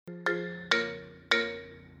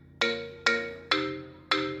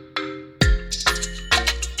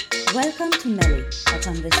Welcome to Meli, a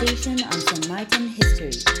conversation on St. Martin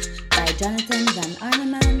history by Jonathan Van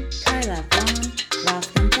Arneman, Kyla Vaughn,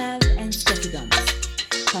 Ralph Gantav, and Steffi Guns.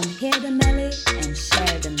 Come hear the Meli and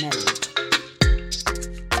share the Meli.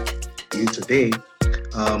 You today,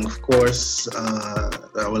 of course,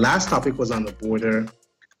 our last topic was on the border,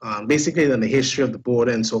 basically on the history of the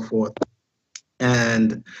border and so forth.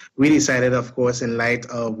 And we decided, of course, in light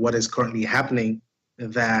of what is currently happening,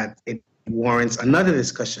 that it warrants another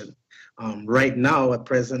discussion. Right now,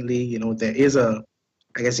 presently, there is I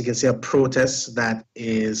guess you can say, a protest that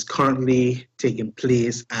is currently taking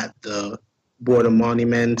place at the border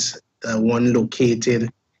monument, one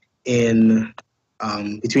located in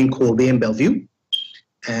between Colby and Bellevue.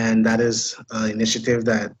 And that is an initiative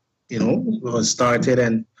that, was started.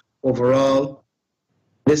 And overall,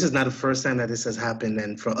 this is not the first time that this has happened.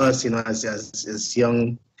 And for us, as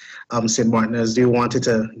young St. Martiners, we wanted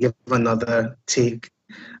to give another take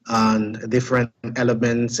on different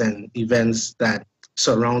elements and events that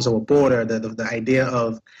surrounds our border, the idea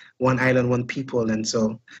of one island, one people. And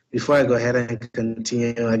so before I go ahead and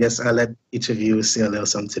continue, I guess I'll let each of you say a little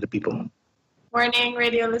something to the people. Morning,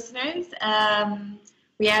 radio listeners.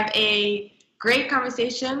 We have a great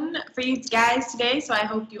conversation for you guys today, so I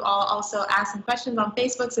hope you all also ask some questions on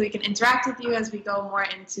Facebook so we can interact with you as we go more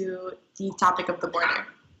into the topic of the border.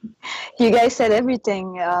 You guys said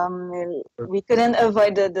everything. We couldn't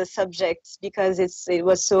avoid the subject because it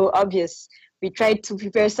was so obvious. We tried to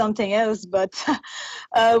prepare something else, but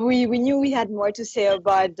we knew we had more to say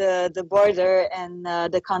about the border and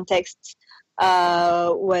the context.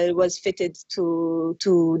 Was fitted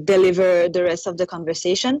to deliver the rest of the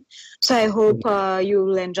conversation. So I hope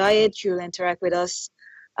you'll enjoy it, you'll interact with us,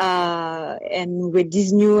 and with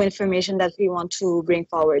this new information that we want to bring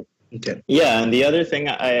forward. Okay. Yeah, and the other thing,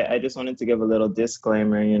 I just wanted to give a little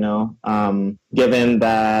disclaimer, given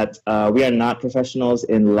that we are not professionals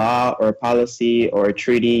in law or policy or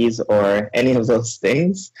treaties or any of those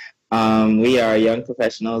things. We are young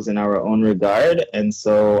professionals in our own regard, and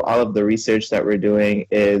so all of the research that we're doing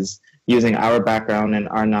is using our background and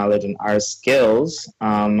our knowledge and our skills,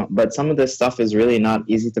 but some of this stuff is really not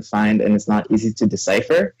easy to find and it's not easy to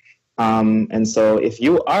decipher. And so if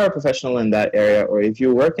you are a professional in that area, or if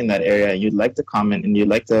you work in that area, you'd like to comment and you'd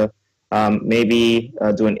like to maybe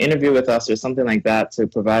do an interview with us or something like that to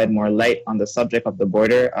provide more light on the subject of the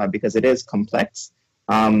border, because it is complex.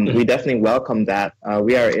 We definitely welcome that.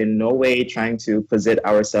 We are in no way trying to posit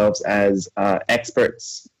ourselves as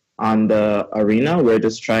experts on the arena. We're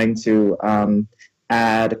just trying to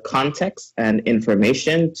add context and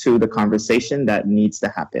information to the conversation that needs to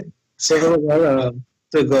happen. So,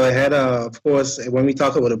 to go ahead, of course, when we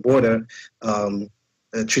talk about the border,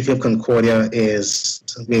 the Treaty of Concordia is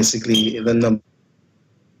basically the number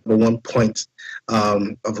one point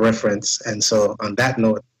of reference. And so on that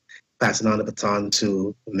note, passing on the baton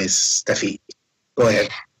to Miss Steffi. Go ahead.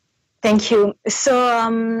 Thank you. So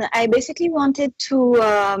I basically wanted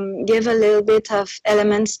to give a little bit of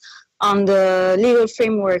elements on the legal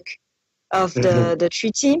framework of the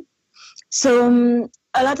treaty. So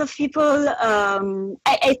a lot of people,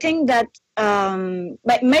 I think that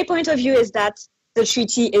my point of view is that the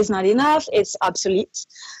treaty is not enough, it's obsolete,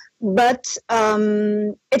 but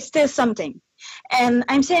it's still something. And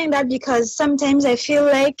I'm saying that because sometimes I feel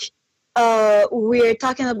like we're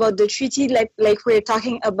talking about the treaty like we're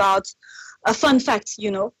talking about a fun fact,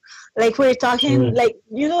 like we're talking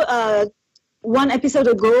one episode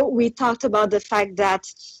ago we talked about the fact that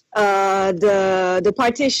the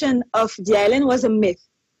partition of the island was a myth,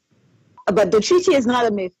 but the treaty is not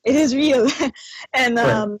a myth, it is real. And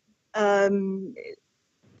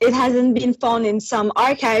it hasn't been found in some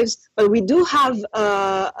archives, but we do have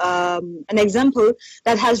an example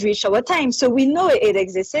that has reached our time. So we know it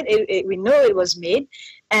existed. We know it was made,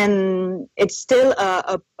 and it's still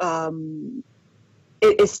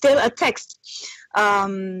it's still a text.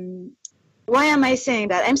 Why am I saying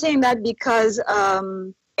that? I'm saying that because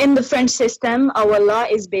in the French system, our law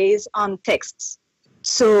is based on texts.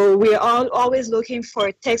 So we're always looking for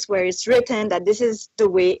a text where it's written that this is the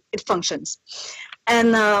way it functions.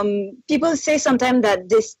 And people say sometimes that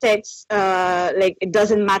this text, it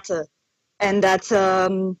doesn't matter, and that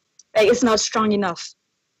it's not strong enough.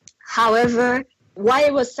 However, why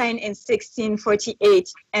it was signed in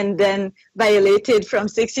 1648 and then violated from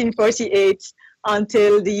 1648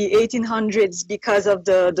 until the 1800s because of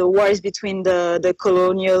the wars between the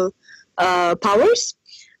colonial powers.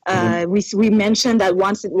 We mentioned that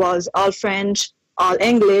once it was all French, all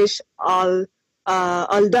English, all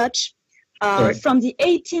Dutch. From the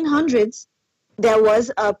 1800s, there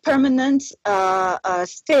was a permanent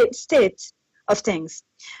state of things.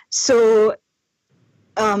 So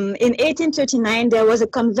in 1839, there was a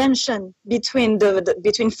convention between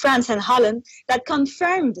between France and Holland that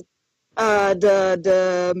confirmed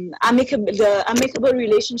the amicable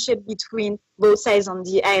relationship between both sides on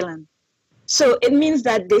the island. So it means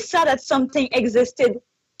that they saw that something existed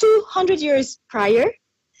 200 years prior,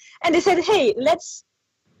 and they said, hey, let's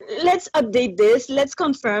update this, let's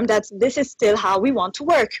confirm that this is still how we want to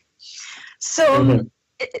work. So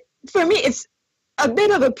for me, it's a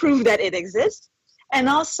bit of a proof that it exists. And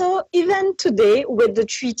also, even today, with the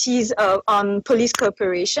treaties on police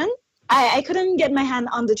cooperation, I couldn't get my hand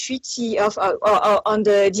on the treaty on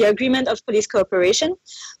the agreement of police cooperation,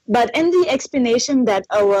 but in the explanation that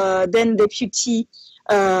our then deputy,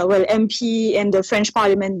 MP in the French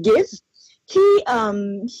Parliament gives, he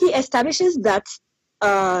establishes that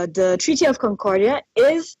the Treaty of Concordia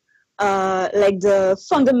is like the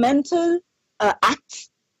fundamental act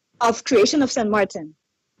of creation of Saint Martin.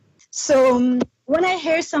 So when I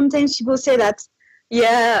hear sometimes people say that,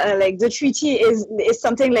 like the treaty is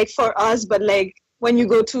something like for us, but like when you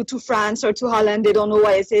go to France or to Holland, they don't know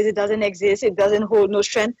why it is. It doesn't exist. It doesn't hold no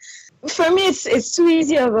strength. For me, it's too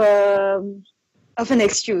easy of an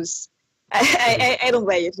excuse. I don't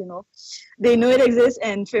buy it. They know it exists,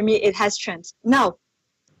 and for me, it has strength. Now,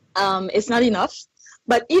 it's not enough.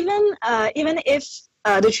 But even if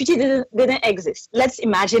the treaty didn't exist, let's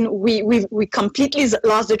imagine we completely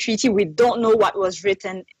lost the treaty. We don't know what was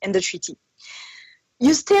written in the treaty.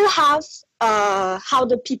 You still have how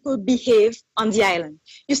the people behave on the island.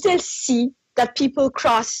 You still see that people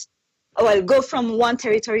go from one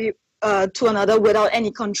territory to another without any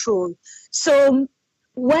control. So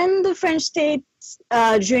when the French state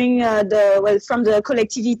during from the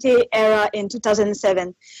collectivité era in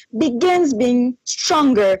 2007 begins being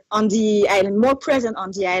stronger on the island, more present on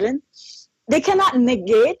the island, they cannot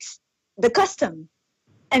negate the custom.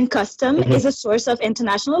 And custom is a source of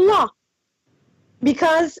international law.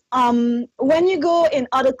 Because when you go in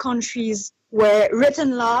other countries where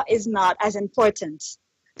written law is not as important,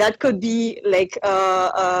 that could be like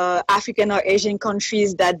African or Asian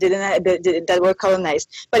countries that were colonized,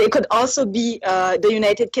 but it could also be the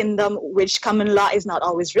United Kingdom, which common law is not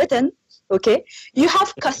always written. Okay, you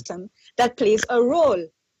have custom that plays a role,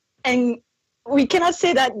 and we cannot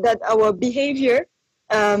say that our behavior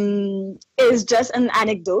is just an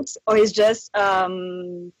anecdote or is just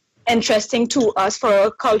interesting to us for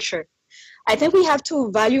our culture. I think we have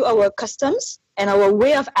to value our customs and our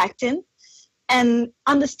way of acting, and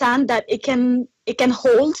understand that it can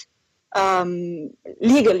hold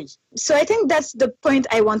legally. So I think that's the point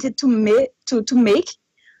I wanted to make.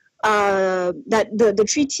 That the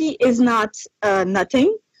treaty is not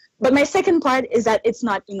nothing, but my second part is that it's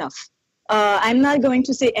not enough. I'm not going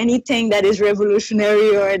to say anything that is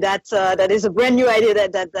revolutionary or that is a brand new idea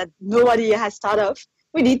that nobody has thought of.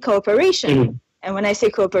 We need cooperation. And when I say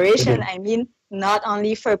cooperation, I mean not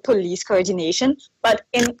only for police coordination, but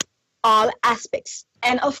in all aspects.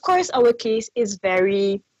 And of course, our case is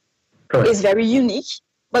very unique,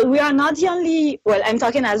 but we are not the only, I'm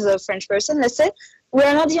talking as a French person, let's say, we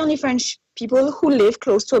are not the only French people who live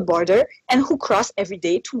close to a border and who cross every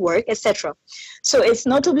day to work, etc. So it's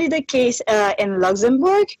notably the case in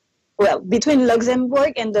Luxembourg, between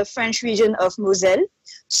Luxembourg and the French region of Moselle.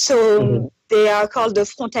 So they are called the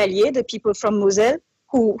frontaliers, the people from Moselle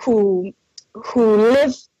who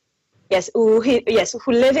live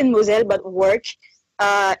in Moselle but work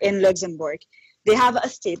in Luxembourg. They have a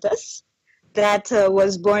status that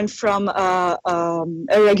was born from a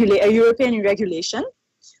European regulation,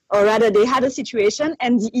 or rather they had a situation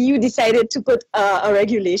and the EU decided to put a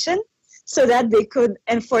regulation so that they could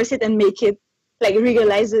enforce it and make it like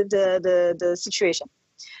regularize the situation.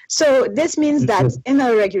 So this means that in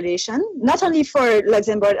a regulation, not only for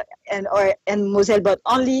Luxembourg and Moselle, but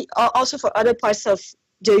also for other parts of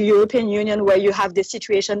the European Union where you have this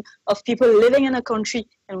situation of people living in a country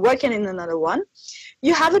and working in another one,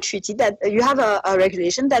 you have a treaty you have a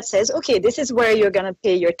regulation that says, okay, this is where you're going to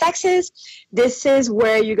pay your taxes. This is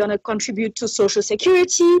where you're going to contribute to social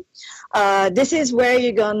security. This is where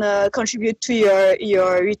you're going to contribute to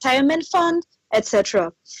your retirement fund,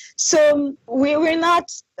 etc. So we're not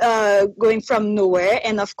going from nowhere.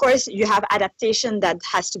 And of course, you have adaptation that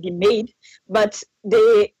has to be made. But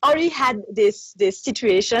they already had this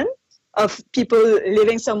situation of people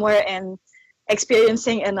living somewhere and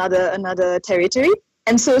experiencing another territory.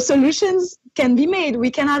 And so solutions can be made. We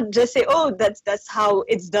cannot just say, oh, that's how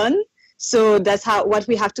it's done. So that's what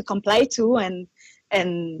we have to comply to. And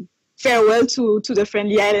farewell to the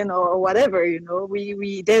friendly island or whatever.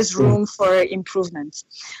 There's room for improvement.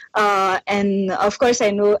 And of course,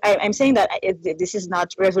 I know I'm saying that this is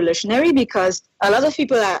not revolutionary, because a lot of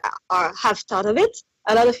people have thought of it.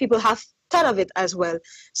 A lot of people have thought of it as well.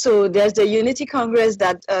 So there's the Unity Congress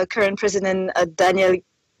that current President Daniel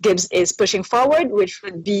Gibbs is pushing forward, which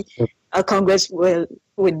would be a Congress with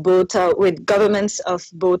governments of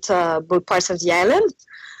both parts of the island.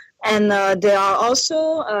 And there are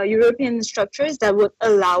also European structures that would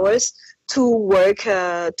allow us to work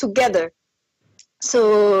together.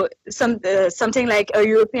 So something like a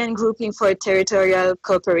European Grouping for Territorial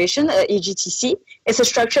Cooperation, EGTC, is a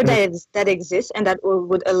structure that exists and that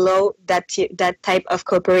would allow that type of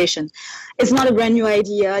cooperation. It's not a brand new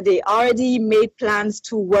idea. They already made plans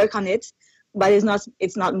to work on it, but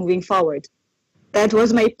it's not moving forward. That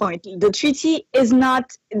was my point. The treaty is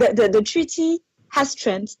not the treaty has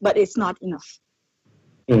strength, but it's not enough.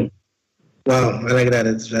 Wow, I like that.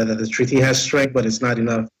 It's that the treaty has strength, but it's not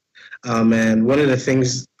enough. And one of the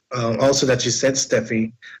things also that you said,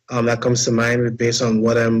 Steffi, that comes to mind based on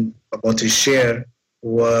what I'm about to share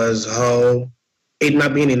was how it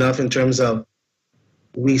not being enough in terms of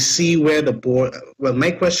we see where the border. Well,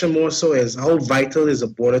 my question more so is how vital is the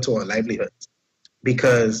border to our livelihoods?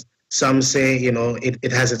 Because some say,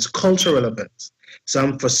 it has its cultural relevance.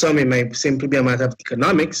 For some, it might simply be a matter of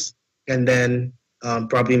economics, and then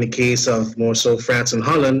probably in the case of more so France and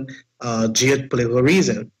Holland, geopolitical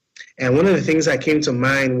reason. And one of the things that came to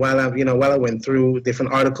mind while I went through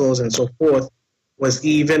different articles and so forth was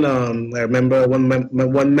even I remember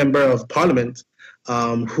one member of Parliament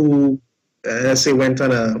who let's say went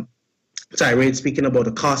on a tirade speaking about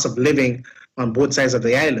the cost of living on both sides of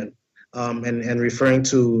the island, and referring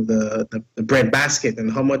to the bread basket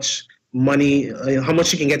and how much money, how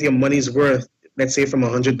much you can get your money's worth, let's say from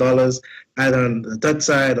 $100 either on the Dutch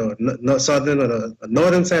side or southern or the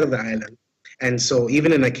northern side of the island. And so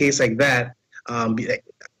even in a case like that,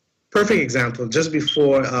 perfect example, just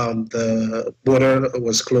before the border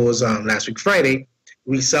was closed last week Friday,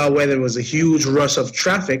 we saw where there was a huge rush of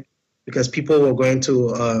traffic because people were going to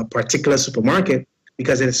a particular supermarket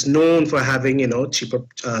because it's known for having, cheaper,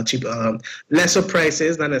 lesser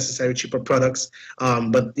prices, not necessarily cheaper products,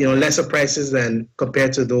 but, lesser prices than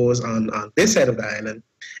compared to those on this side of the island.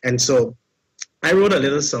 And so I wrote a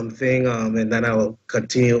little something, and then I'll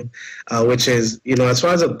continue, which is, as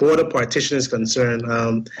far as a border partition is concerned,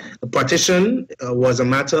 the partition was a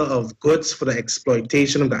matter of goods for the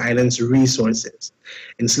exploitation of the island's resources.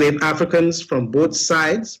 Enslaved Africans from both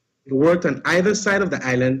sides worked on either side of the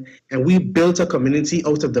island, and we built a community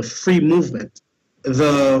out of the free movement.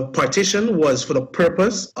 The partition was for the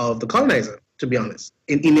purpose of the colonizer, to be honest,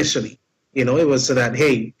 initially. It was so that,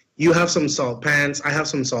 hey, you have some salt pans, I have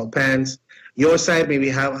some salt pans. Your side maybe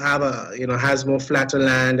have a has more flatter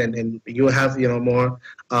land, and you have more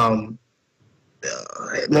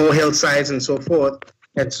hillsides and so forth.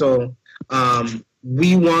 And so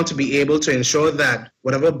we want to be able to ensure that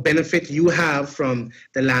whatever benefit you have from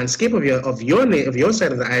the landscape of your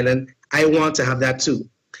side of the island, I want to have that too.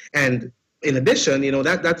 And in addition,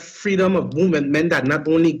 that freedom of movement meant that not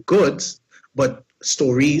only goods but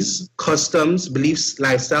stories, customs, beliefs,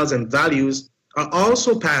 lifestyles, and values are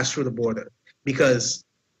also passed through the border. Because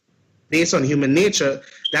based on human nature,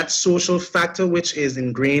 that social factor, which is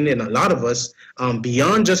ingrained in a lot of us,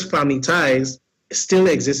 beyond just family ties, still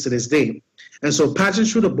exists to this day. And so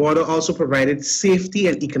passage through the border also provided safety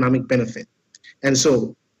and economic benefit. And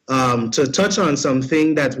so to touch on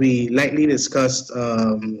something that we lightly discussed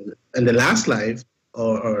in the last live,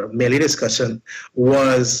 or merely discussion,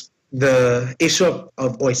 was the issue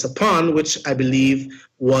of Oyster Pond, which I believe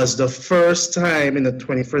was the first time in the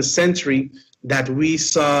 21st century that we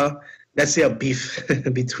saw, let's say, a beef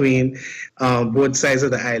between both sides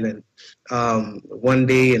of the island. One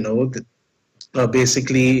day,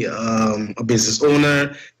 basically a business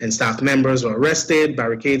owner and staff members were arrested,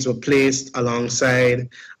 barricades were placed alongside,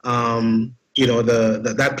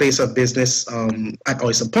 that place of business at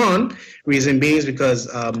Oyster Pond. Reason being is because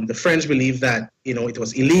the French believe that, it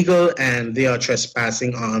was illegal and they are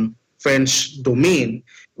trespassing on French domain.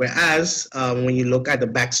 Whereas when you look at the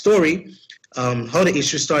backstory, how the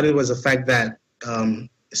issue started was the fact that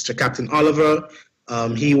Mr. Captain Oliver,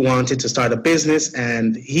 he wanted to start a business,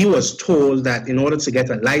 and he was told that in order to get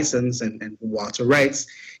a license and water rights,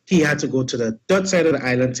 he had to go to the Dutch side of the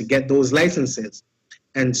island to get those licenses.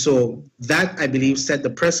 And so that, I believe, set the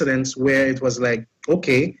precedence where it was like,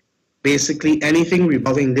 okay, basically anything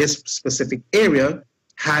revolving this specific area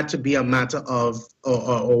had to be a matter of,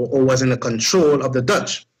 or was in the control of the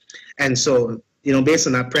Dutch. And so, based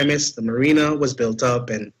on that premise, the marina was built up,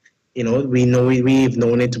 and we've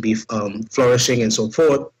known it to be flourishing and so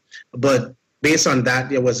forth. But based on that,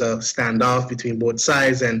 there was a standoff between both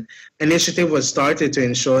sides, and initiative was started to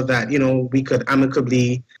ensure that we could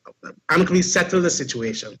amicably settle the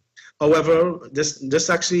situation. However, this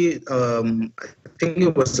actually, I think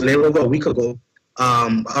it was a little over a week ago,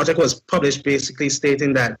 article was published basically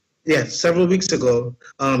stating that, several weeks ago,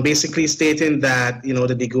 basically stating that,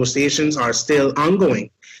 the negotiations are still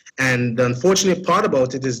ongoing. And the unfortunate part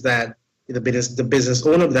about it is that the business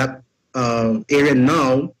owner of that area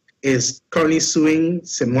now is currently suing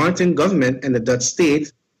St. Martin government and the Dutch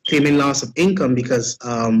state, claiming loss of income because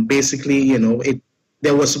basically,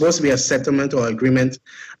 there was supposed to be a settlement or agreement,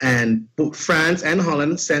 and France and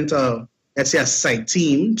Holland sent a site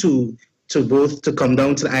team to come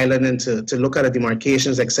down to the island and to look at the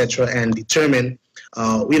demarcations, etc., and determine,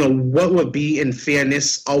 what would be in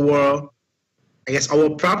fairness our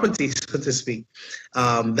property, so to speak.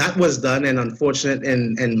 That was done, and unfortunate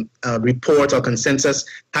and report or consensus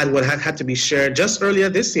had to be shared just earlier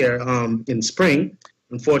this year in spring.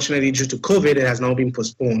 Unfortunately, due to COVID, it has now been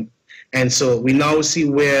postponed. And so we now see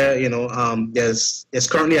where, there's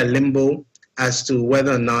currently a limbo as to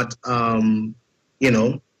whether or not,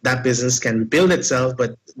 that business can rebuild itself,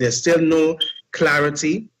 but there's still no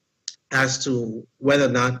clarity as to whether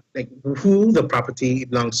or not, who the property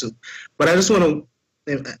belongs to. But I just want to,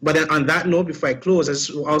 on that note, before I close, I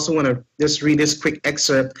just also want to just read this quick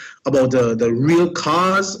excerpt about the real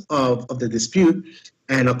cause of the dispute.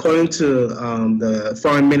 And according to the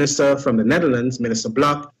foreign minister from the Netherlands, Minister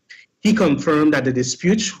Blok, he confirmed that the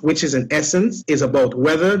dispute, which is in essence, is about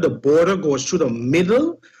whether the border goes through the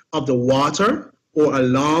middle of the water or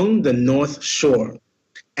along the north shore.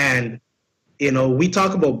 And, we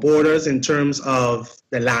talk about borders in terms of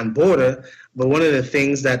the land border, but one of the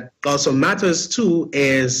things that also matters too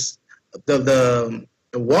is the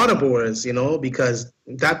water borders, because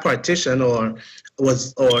that partition and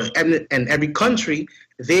every country,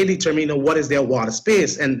 they determine what is their water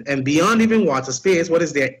space, and beyond even water space, what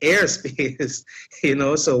is their air space,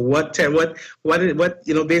 so what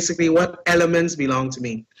basically what elements belong to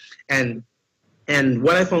me. And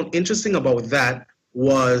what I found interesting about that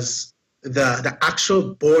was the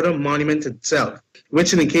actual border monument itself,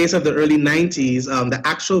 which in the case of the early 90s, the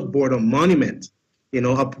actual border monument,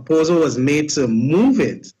 a proposal was made to move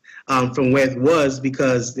it from where it was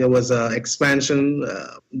because there was an expansion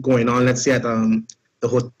going on, let's say at the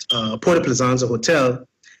Port of Plaisance Hotel,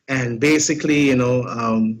 and basically,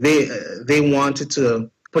 they wanted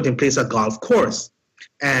to put in place a golf course.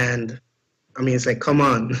 And I mean, it's like, come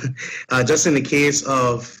on. Just in the case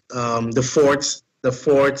of the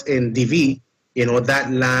fort in DV,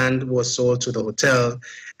 that land was sold to the hotel.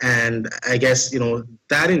 And I guess,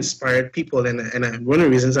 that inspired people. And one of the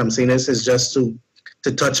reasons I'm saying this is just to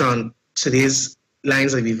touch on today's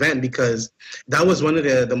lines of event, because that was one of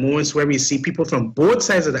the moments where we see people from both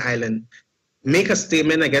sides of the island make a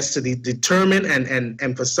statement, I guess, to determine and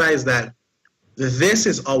emphasize that this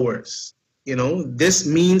is ours. This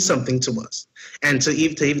means something to us. And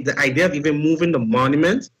the idea of even moving the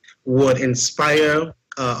monument would inspire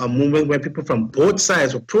a movement where people from both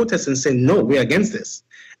sides would protest and say, no, we're against this.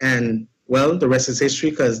 And, well, the rest is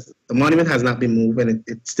history, because the monument has not been moved, and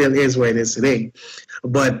it still is where it is today.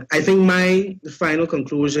 But I think my final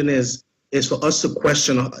conclusion is for us to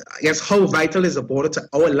question, I guess, how vital is the border to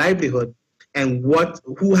our livelihood, and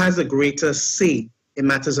who has the greater say in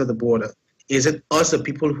matters of the border? Is it us, the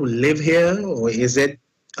people who live here, or is it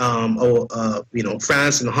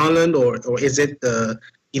France and Holland, or is it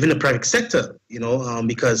even the private sector?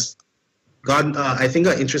 Because I think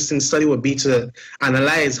an interesting study would be to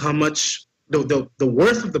analyze how much the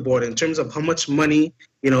worth of the border in terms of how much money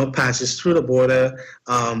passes through the border.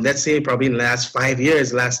 Let's say probably in the last 5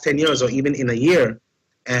 years, last 10 years, or even in a year,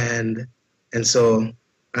 and so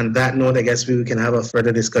on that note, I guess we can have a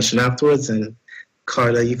further discussion afterwards. And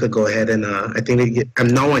Carla, you could go ahead, and I think I'm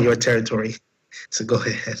now on your territory, so go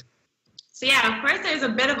ahead. So yeah, of course, there's a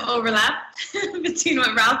bit of overlap between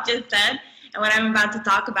what Ralph just said and what I'm about to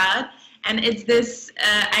talk about. And it's this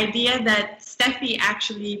idea that Steffi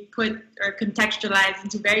actually put or contextualized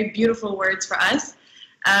into very beautiful words for us,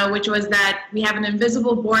 which was that we have an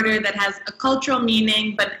invisible border that has a cultural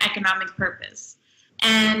meaning but an economic purpose.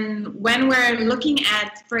 And when we're looking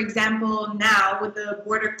at, for example, now with the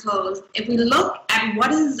border closed, if we look at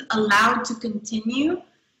what is allowed to continue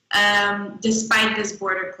despite this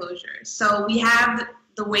border closure. So we have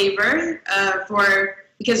the waiver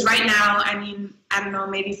because right now, I mean, I don't know,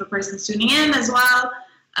 maybe for persons tuning in as well,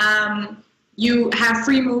 you have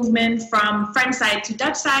free movement from French side to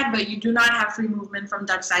Dutch side, but you do not have free movement from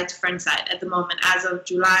Dutch side to French side at the moment, as of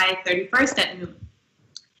July 31st at noon.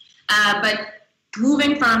 But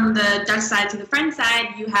moving from the Dutch side to the French side,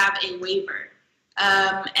 you have a waiver.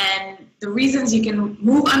 And the reasons you can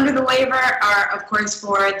move under the waiver are, of course,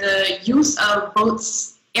 for the use of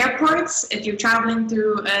boats, airports, if you're traveling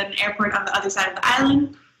through an airport on the other side of the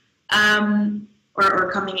island,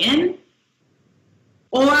 or coming in,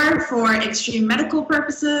 or for extreme medical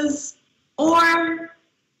purposes, or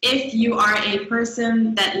if you are a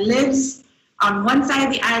person that lives on one side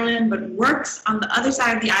of the island but works on the other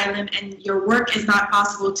side of the island and your work is not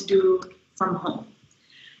possible to do from home.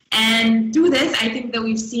 And through this, I think that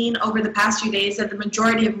we've seen over the past few days that the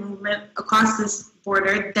majority of movement across this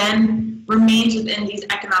border then remains within these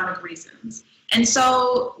economic reasons. And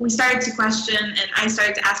so we started to question, and I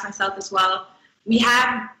started to ask myself as well, we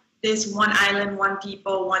have this one island, one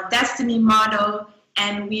people, one destiny motto,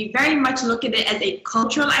 and we very much look at it as a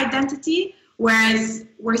cultural identity, whereas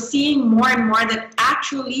we're seeing more and more that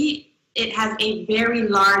actually it has a very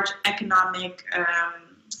large economic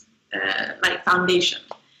foundation.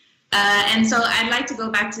 And so I'd like to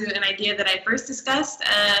go back to an idea that I first discussed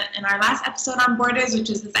in our last episode on borders,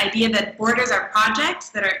 which is this idea that borders are projects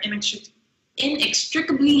that are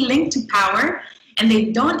inextricably linked to power, and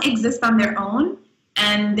they don't exist on their own,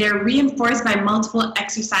 and they're reinforced by multiple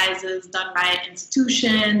exercises done by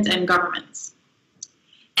institutions and governments.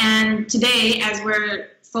 And today, as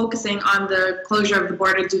we're focusing on the closure of the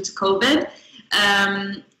border due to COVID,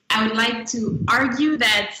 I would like to argue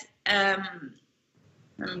that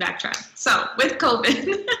let me backtrack. So with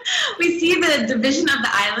COVID, we see the division of the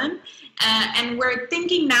island, and we're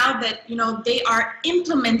thinking now that, they are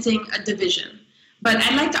implementing a division. But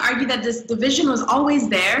I'd like to argue that this division was always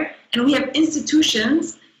there, and we have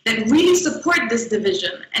institutions that really support this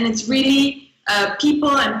division. And it's really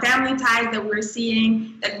people and family ties that we're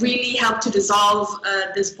seeing that really help to dissolve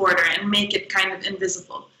this border and make it kind of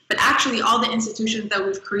invisible. But actually, all the institutions that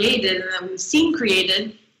we've created and that we've seen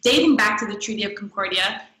created, dating back to the Treaty of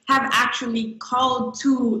Concordia, have actually called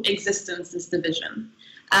to existence this division.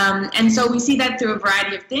 And so we see that through a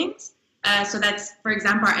variety of things. So that's, for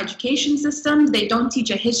example, our education systems. They don't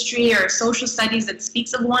teach a history or social studies that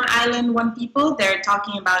speaks of one island, one people. They're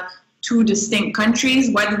talking about two distinct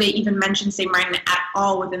countries. Whether they even mention St. Martin at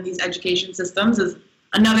all within these education systems is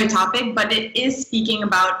another topic, but it is speaking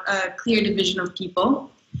about a clear division of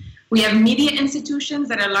people. We have media institutions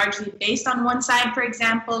that are largely based on one side, for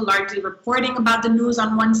example, largely reporting about the news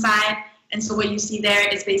on one side. And so what you see there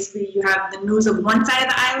is basically you have the news of one side of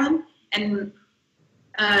the island, and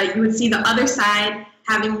you would see the other side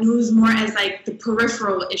having news more as like the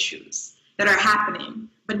peripheral issues that are happening,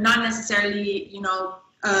 but not necessarily,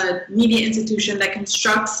 a media institution that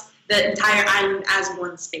constructs the entire island as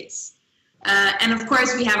one space. And of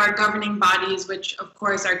course, we have our governing bodies, which of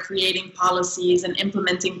course are creating policies and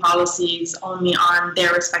implementing policies only on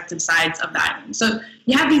their respective sides of the island. So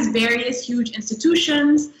you have these various huge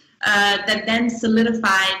institutions that then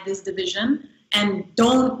solidify this division and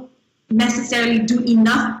don't necessarily do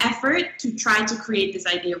enough effort to try to create this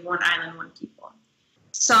idea of one island, one people.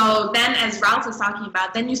 So then, as Ralph was talking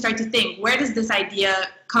about, then you start to think, where does this idea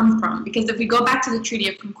come from? Because if we go back to the Treaty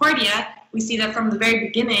of Concordia, we see that from the very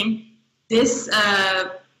beginning, this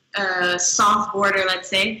soft border, let's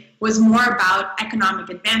say, was more about economic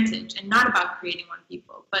advantage and not about creating one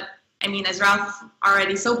people. But I mean, as Ralph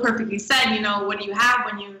already so perfectly said, what do you have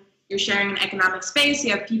when you're sharing an economic space?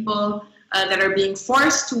 You have people that are being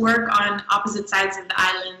forced to work on opposite sides of the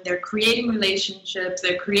island. They're creating relationships,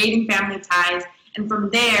 they're creating family ties. And from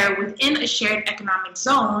there, within a shared economic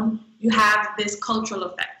zone, you have this cultural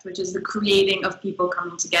effect, which is the creating of people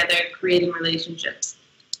coming together, creating relationships.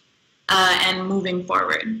 And moving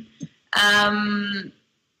forward.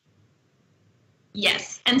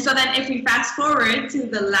 Yes, and so then if we fast forward to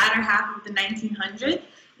the latter half of the 1900s,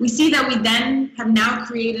 we see that we then have now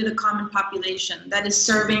created a common population that is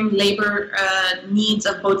serving labor needs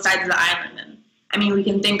of both sides of the island. And I mean, we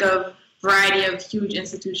can think of a variety of huge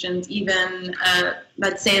institutions, even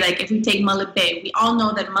let's say like if we take Mullet Bay, we all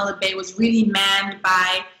know that Mullet Bay was really manned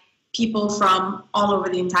by people from all over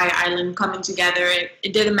the entire island coming together.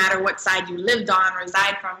 It didn't matter what side you lived on,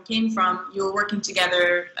 reside from, came from, you were working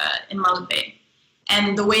together in Mullet Bay.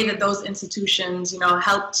 And the way that those institutions,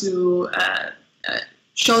 help to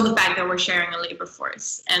show the fact that we're sharing a labor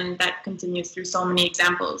force. And that continues through so many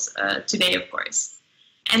examples today, of course.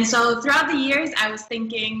 And so throughout the years, I was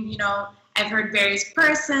thinking, I've heard various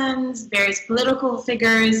persons, various political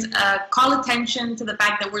figures call attention to the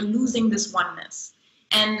fact that we're losing this oneness.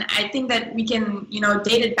 And I think that we can,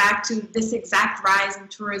 date it back to this exact rise in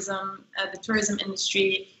tourism, the tourism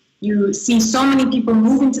industry. You see so many people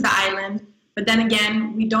moving to the island, but then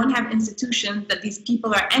again, we don't have institutions that these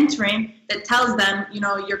people are entering that tells them,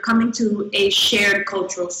 you're coming to a shared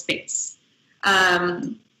cultural space.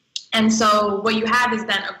 And so what you have is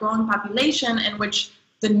then a growing population in which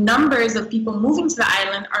the numbers of people moving to the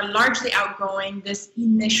island are largely outgrowing this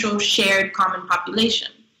initial shared common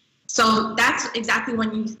population. So that's exactly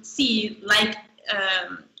when you see, like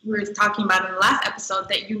we were talking about in the last episode,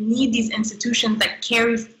 that you need these institutions that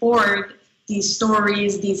carry forward these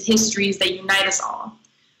stories, these histories that unite us all.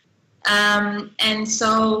 And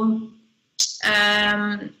so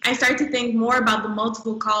I started to think more about the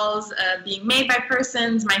multiple calls being made by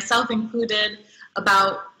persons, myself included,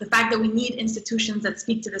 about the fact that we need institutions that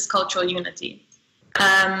speak to this cultural unity.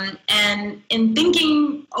 And in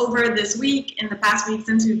thinking over this week, in the past week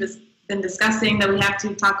since we've been discussing that we have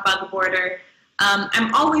to talk about the border,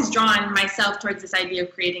 I'm always drawn myself towards this idea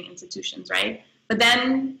of creating institutions, right? But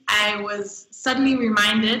then I was suddenly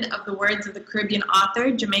reminded of the words of the Caribbean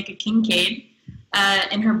author, Jamaica Kincaid,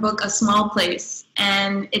 in her book, A Small Place.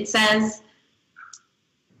 And it says,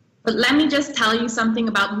 "But let me just tell you something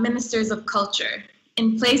about ministers of culture.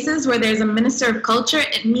 In places where there's a minister of culture,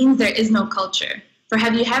 it means there is no culture. For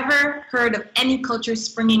have you ever heard of any culture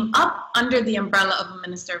springing up under the umbrella of a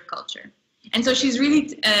minister of culture?" And so she's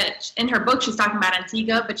really, in her book, she's talking about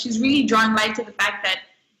Antigua, but she's really drawing light to the fact that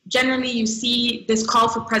generally you see this call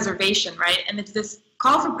for preservation, right? And it's this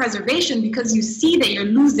call for preservation because you see that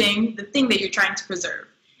you're losing the thing that you're trying to preserve.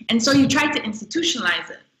 And so you try to institutionalize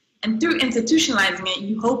it. And through institutionalizing it,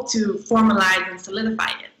 you hope to formalize and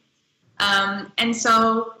solidify it. And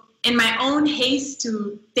so in my own haste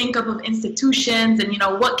to think up of institutions and,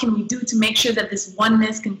 what can we do to make sure that this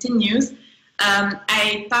oneness continues,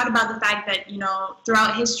 I thought about the fact that,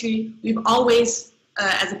 throughout history, we've always,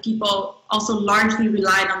 as a people, also largely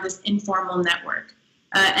relied on this informal network.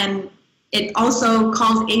 And it also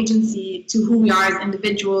calls agency to who we are as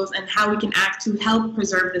individuals and how we can act to help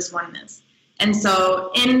preserve this oneness. And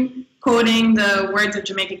so in quoting the words of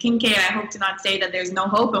Jamaica Kincaid, I hope to not say that there's no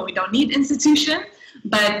hope and we don't need institution,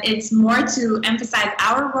 but it's more to emphasize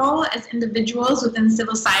our role as individuals within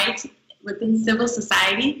civil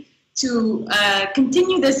society to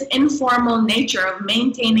continue this informal nature of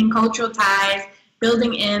maintaining cultural ties,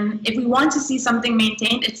 building in. If we want to see something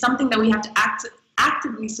maintained, it's something that we have to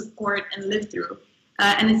actively support and live through.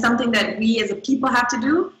 And it's something that we as a people have to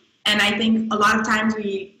do. And I think a lot of times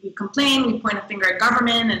we complain, we point a finger at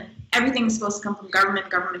government, and everything is supposed to come from government,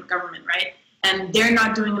 right? And they're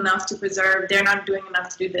not doing enough to preserve, they're not doing enough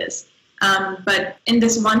to do this. But in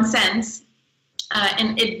this one sense,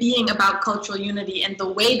 and it being about cultural unity and the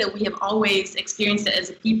way that we have always experienced it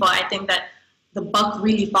as a people, I think that the buck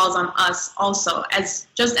really falls on us also, as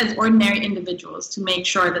ordinary individuals, to make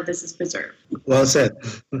sure that this is preserved. Well said.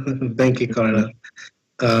 Thank you, Carla.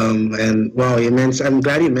 And wow, I'm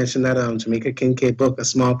glad you mentioned that Jamaica Kincaid book, A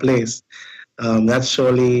Small Place. That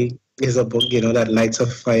surely is a book, that lights a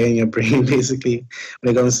fire in your brain, basically,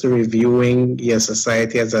 when it comes to reviewing your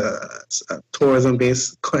society as a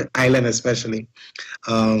tourism-based island, especially.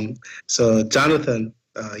 So, Jonathan,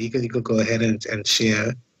 you could go ahead and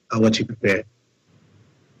share what you prepared.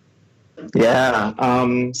 Yeah.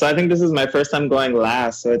 So I think this is my first time going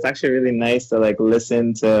last, so it's actually really nice to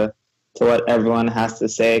listen to what everyone has to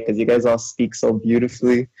say, because you guys all speak so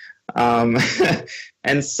beautifully.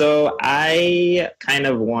 And so I kind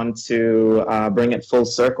of want to bring it full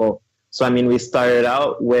circle. So, we started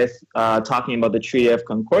out with talking about the Treaty of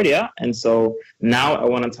Concordia. And so now I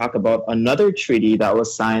want to talk about another treaty that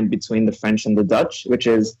was signed between the French and the Dutch, which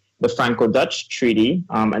is the Franco-Dutch Treaty.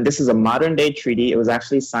 And this is a modern day treaty. It was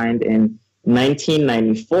actually signed in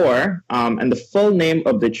 1994. And the full name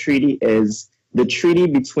of the treaty is the Treaty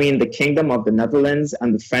between the Kingdom of the Netherlands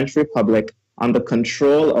and the French Republic on the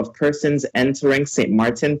control of persons entering St.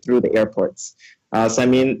 Martin through the airports. So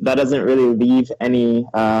that doesn't really leave any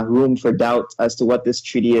room for doubt as to what this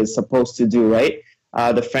treaty is supposed to do, right?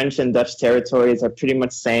 The French and Dutch territories are pretty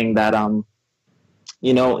much saying that,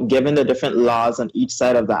 given the different laws on each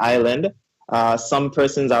side of the island, some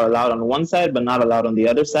persons are allowed on one side but not allowed on the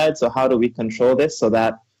other side. So how do we control this so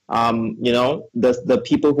that the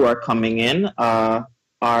people who are coming in are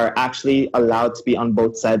actually allowed to be on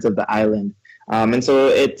both sides of the island? And so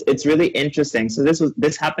it's really interesting. So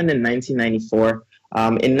this happened in 1994.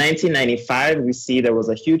 In 1995, we see there was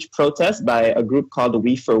a huge protest by a group called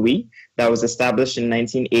We for We that was established in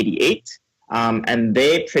 1988. And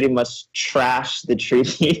they pretty much trashed the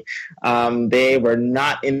treaty. They were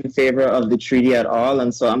not in favor of the treaty at all.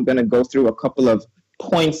 And so I'm going to go through a couple of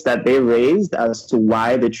points that they raised as to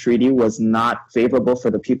why the treaty was not favorable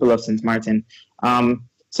for the people of St. Martin.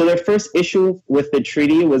 So their first issue with the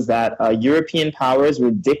treaty was that European powers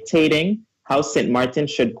were dictating how St. Martin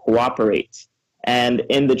should cooperate. And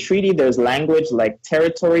in the treaty, there's language like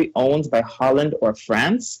territory owned by Holland or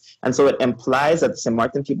France. And so it implies that the St.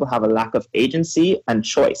 Martin people have a lack of agency and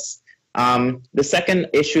choice. The second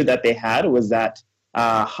issue that they had was that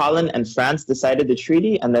Holland and France decided the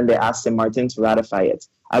treaty, and then they asked St. Martin to ratify it,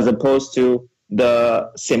 as opposed to the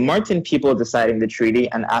St. Martin people deciding the treaty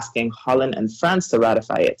and asking Holland and France to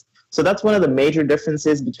ratify it. So that's one of the major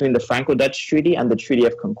differences between the Franco-Dutch Treaty and the Treaty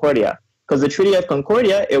of Concordia. Because the Treaty of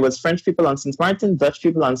Concordia, it was French people on St. Martin, Dutch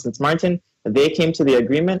people on St. Martin. They came to the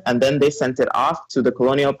agreement, and then they sent it off to the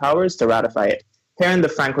colonial powers to ratify it. Here in the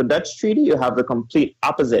Franco-Dutch Treaty, you have the complete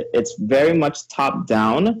opposite. It's very much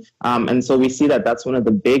top-down, and so we see that that's one of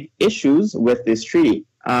the big issues with this treaty.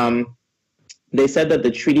 They said that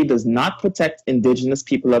the treaty does not protect indigenous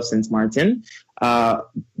people of St. Martin,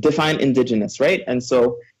 define indigenous, right? And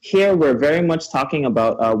so here we're very much talking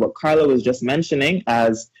about what Carla was just mentioning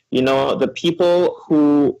as, you know, the people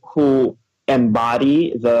who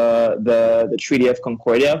embody the Treaty of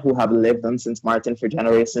Concordia, who have lived on St. Martin for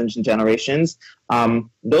generations and generations.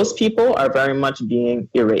 Those people are very much being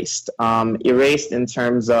erased. Erased in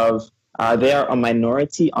terms of they are a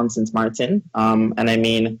minority on St. Martin. And I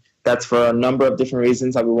mean, that's for a number of different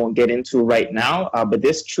reasons that we won't get into right now. But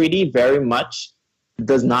this treaty very much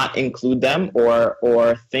does not include them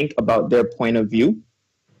or think about their point of view.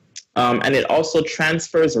 And it also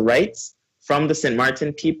transfers rights from the St.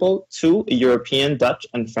 Martin people to European, Dutch,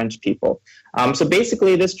 and French people. So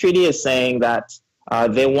basically, this treaty is saying that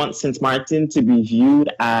they want St. Martin to be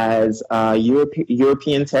viewed as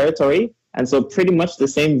European territory. And so pretty much the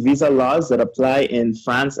same visa laws that apply in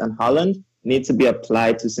France and Holland need to be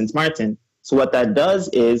applied to St. Martin. So what that does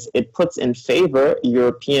is it puts in favor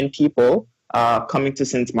European people coming to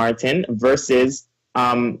St. Martin versus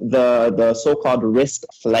the so-called risk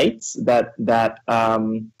flights that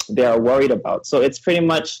they are worried about. So it's pretty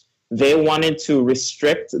much they wanted to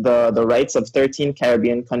restrict the rights of 13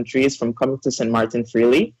 Caribbean countries from coming to St. Martin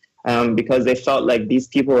freely because they felt like these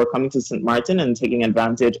people were coming to St. Martin and taking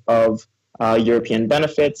advantage of European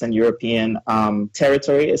benefits and European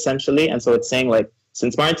territory, essentially. And so it's saying, like,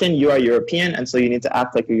 St. Martin, you are European, and so you need to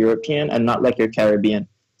act like a European and not like you're Caribbean.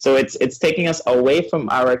 So it's taking us away from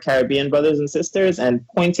our Caribbean brothers and sisters and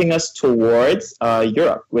pointing us towards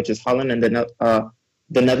Europe, which is Holland and the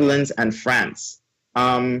Netherlands and France.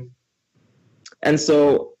 And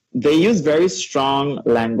so they use very strong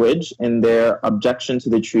language in their objection to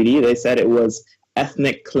the treaty. They said it was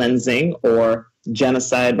ethnic cleansing or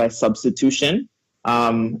genocide by substitution.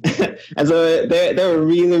 And so they were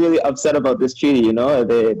really, really upset about this treaty. You know,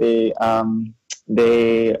 they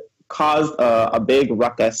caused a big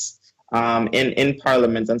ruckus in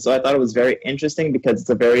Parliament. And so I thought it was very interesting because it's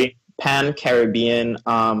a very pan-Caribbean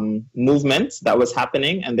movement that was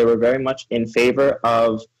happening, and they were very much in favor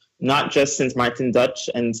of not just St. Martin Dutch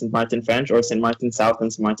and St. Martin French or St. Martin South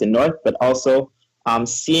and St. Martin North, but also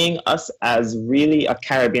seeing us as really a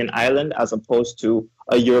Caribbean island as opposed to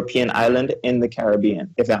a European island in the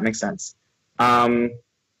Caribbean, if that makes sense. And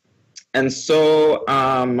so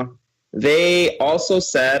they also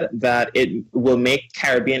said that it will make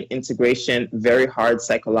Caribbean integration very hard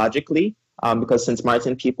psychologically because St.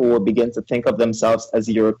 Martin people will begin to think of themselves as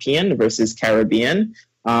European versus Caribbean.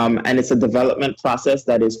 And it's a development process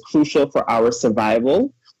that is crucial for our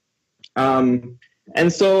survival. And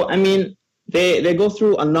so, I mean, they go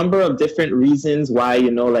through a number of different reasons why,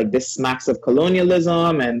 you know, like this smacks of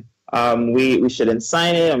colonialism and we shouldn't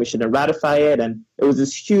sign it and we shouldn't ratify it. And it was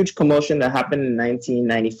this huge commotion that happened in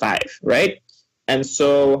 1995, right? And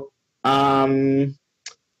so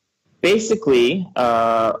basically,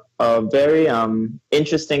 a very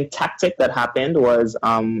interesting tactic that happened was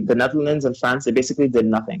the Netherlands and France, they basically did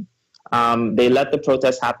nothing. They let the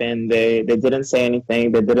protest happen. They didn't say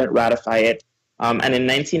anything. They didn't ratify it. And in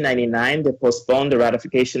 1999, they postponed the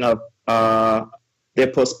ratification of the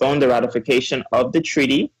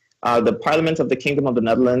treaty. The Parliament of the Kingdom of the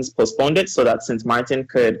Netherlands postponed it so that St. Martin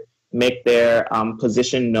could make their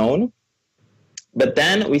position known. But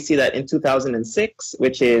then we see that in 2006,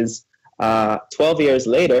 which is 12 years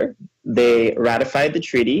later, they ratified the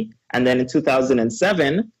treaty. And then in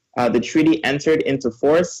 2007, the treaty entered into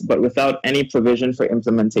force, but without any provision for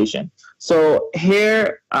implementation. So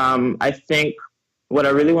here, I think what I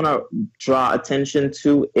really want to draw attention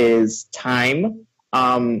to is time.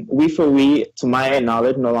 We for We, to my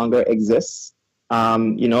knowledge, no longer exists.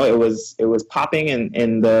 You know, it was popping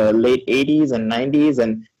in the late 80s and 90s,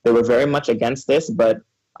 and they were very much against this. But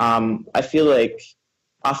I feel like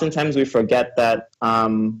oftentimes we forget that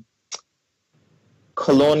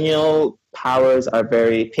colonial powers are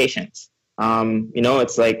very patient.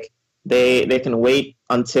 It's like they can wait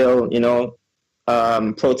until,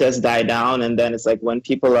 protests die down, and then it's like when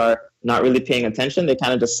people are not really paying attention, they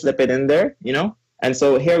kind of just slip it in there, And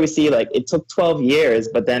so here we see like it took 12 years,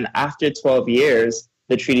 but then after 12 years,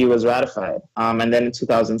 the treaty was ratified. And then in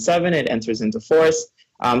 2007, it enters into force.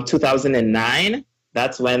 2009,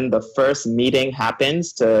 that's when the first meeting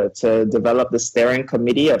happens to develop the steering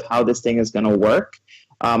committee of how this thing is going to work.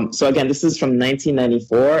 So again, this is from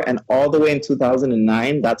 1994, and all the way in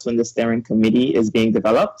 2009, that's when the steering committee is being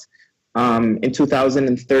developed. In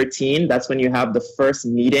 2013, that's when you have the first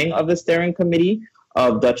meeting of the steering committee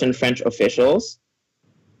of Dutch and French officials.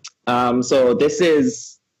 So this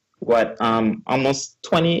is almost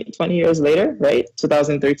 20 years later, right?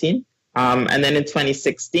 2013. And then in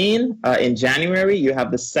 2016, in January, you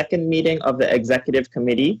have the second meeting of the executive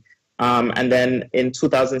committee. And then in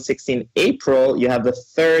 2016, April, you have the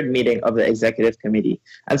third meeting of the executive committee.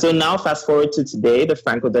 And so now fast forward to today, the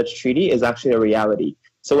Franco-Dutch Treaty is actually a reality.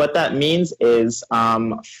 So what that means is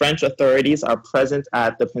French authorities are present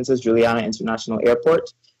at the Princess Juliana International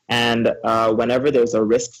Airport. And whenever there's a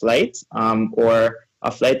risk flight or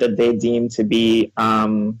a flight that they deem to be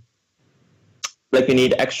like you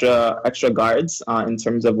need extra guards in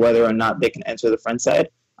terms of whether or not they can enter the French side,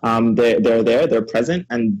 they're present.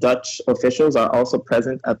 And Dutch officials are also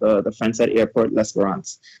present at the French side airport,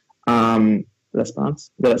 L'Espérance.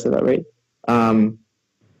 L'Espérance? Did I say that right?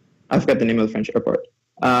 I forgot the name of the French airport.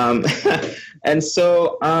 And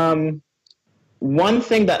so one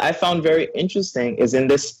thing that I found very interesting is in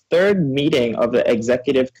this third meeting of the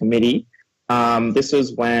executive committee, this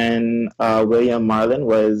was when William Marlin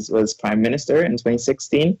was prime minister in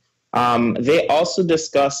 2016. They also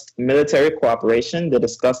discussed military cooperation. They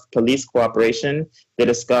discussed police cooperation. They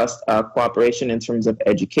discussed cooperation in terms of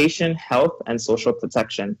education, health, and social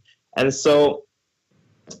protection. And so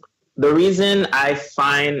the reason I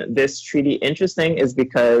find this treaty interesting is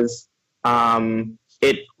because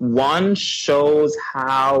it, one, shows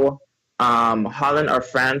how Holland or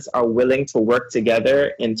France are willing to work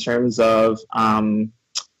together in terms of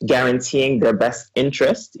guaranteeing their best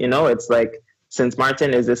interest. It's like Sint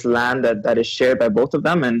Maarten is this land that is shared by both of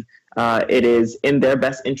them, and it is in their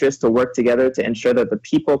best interest to work together to ensure that the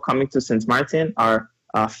people coming to Sint Maarten are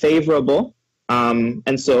favorable.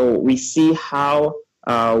 And so we see how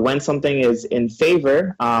when something is in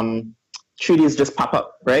favor, treaties just pop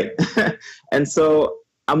up, right? And so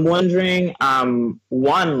I'm wondering,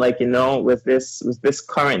 one, with this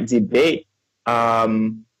current debate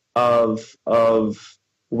of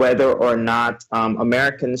whether or not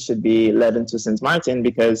Americans should be led into Sint Maarten,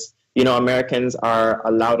 because Americans are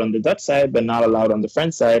allowed on the Dutch side but not allowed on the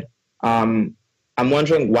French side. I'm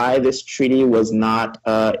wondering why this treaty was not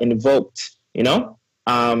invoked.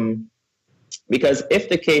 Because if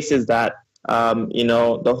the case is that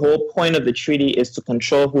the whole point of the treaty is to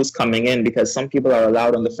control who's coming in, because some people are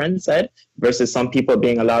allowed on the French side versus some people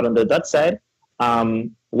being allowed on the Dutch side.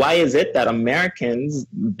 Why is it that Americans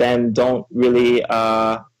then don't really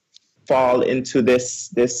fall into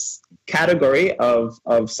this category of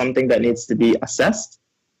something that needs to be assessed?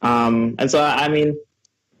 And so,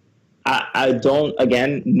 I don't,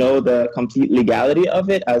 again, know the complete legality of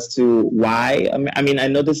it as to why. I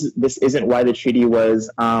know this isn't why the treaty was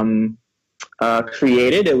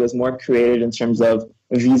created. It was more created in terms of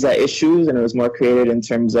visa issues, and it was more created in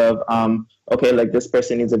terms of, okay, like this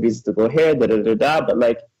person needs a visa to go here, But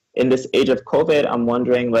like in this age of COVID, I'm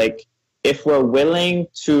wondering, like, if we're willing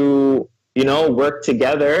to, work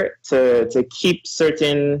together to keep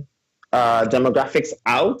certain demographics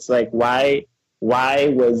out, like why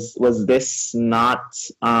was this not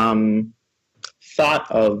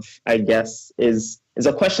thought of, I guess, is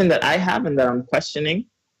a question that I have and that I'm questioning.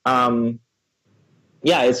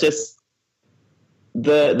 It's just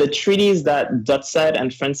the treaties that Dutch side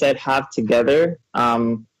and French side have together.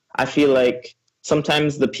 I feel like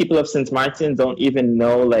sometimes the people of Sint Maarten don't even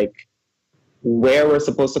know, like, where we're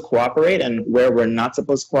supposed to cooperate and where we're not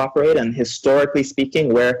supposed to cooperate. And historically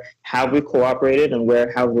speaking, where have we cooperated and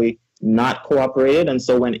where have we not cooperated? And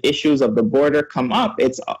so when issues of the border come up,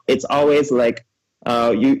 it's always like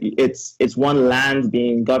it's one land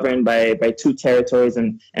being governed by two territories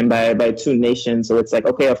and by two nations. So it's like,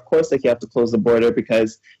 okay, of course, like you have to close the border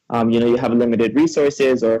because you have limited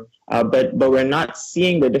resources, or but we're not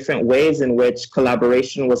seeing the different ways in which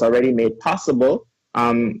collaboration was already made possible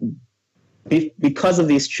because of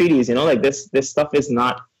these treaties. Like this stuff is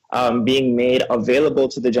not being made available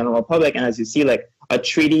to the general public. And as you see, like a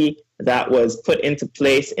treaty that was put into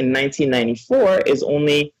place in 1994 is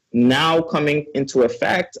only now coming into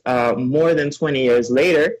effect more than 20 years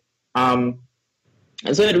later. And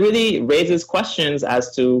so it really raises questions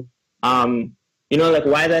as to, like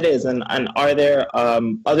why that is, and are there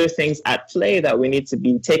other things at play that we need to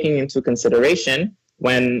be taking into consideration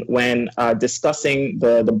when discussing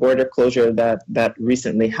the border closure that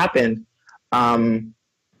recently happened. And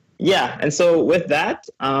so with that,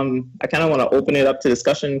 I kind of want to open it up to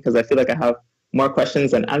discussion because I feel like I have more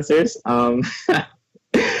questions than answers.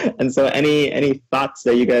 And so any thoughts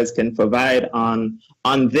that you guys can provide on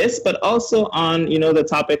this, but also on, the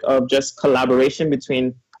topic of just collaboration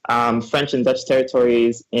between French and Dutch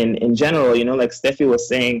territories in general, like Steffi was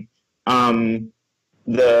saying,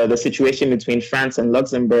 the situation between France and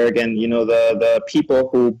Luxembourg and, the people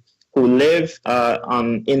who live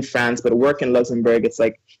in France but work in Luxembourg. It's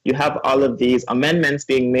like you have all of these amendments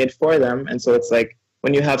being made for them. And so it's like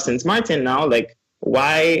when you have Saint Martin now, like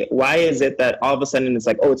why is it that all of a sudden it's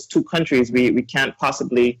like, oh, it's two countries. We can't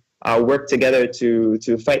possibly work together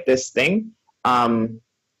to fight this thing.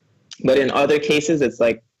 But in other cases, it's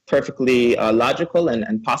like perfectly logical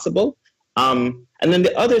and possible. And then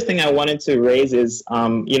the other thing I wanted to raise is,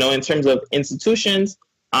 in terms of institutions,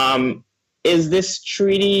 is this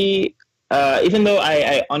treaty, even though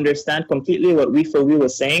I understand completely what Wifowi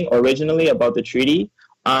was saying originally about the treaty,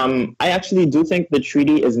 I actually do think the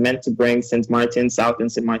treaty is meant to bring Saint Martin South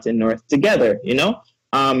and Saint Martin North together,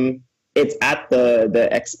 It's at the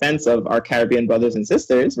expense of our Caribbean brothers and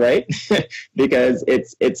sisters, right? Because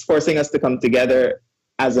it's forcing us to come together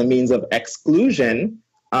as a means of exclusion,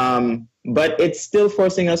 but it's still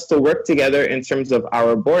forcing us to work together in terms of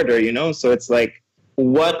our border, So it's like,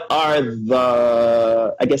 what are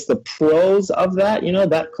the pros of that,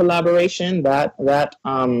 that collaboration, that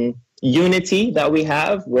unity that we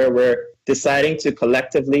have where we're deciding to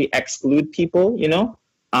collectively exclude people,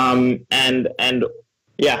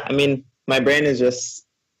 my brain is just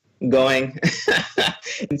going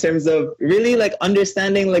in terms of really like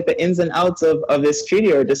understanding like the ins and outs of this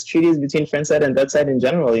treaty or just treaties between French side and Dutch side in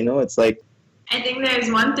general, It's like, I think there's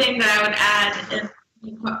one thing that I would add in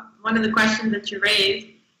one of the questions that you raised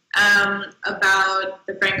about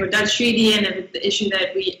the Franco-Dutch Treaty and if it's the issue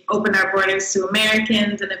that we open our borders to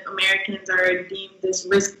Americans and if Americans are deemed this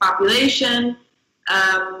risk population,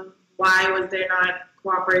 why was there not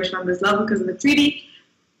cooperation on this level because of the treaty?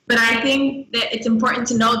 But I think that it's important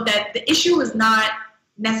to note that the issue was not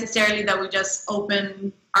necessarily that we just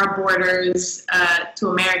open our borders to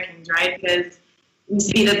Americans, right? Because we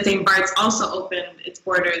see that St. Bart's also opened its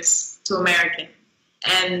borders to Americans.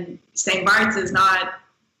 And St. Bart's does not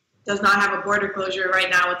have a border closure right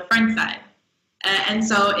now with the French side. And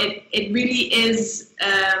so it really is,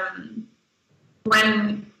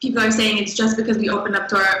 when people are saying it's just because we opened up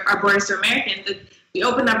to our borders to Americans, that we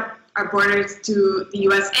opened up our borders to the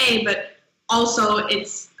USA, but also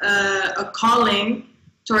it's a calling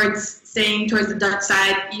towards saying towards the Dutch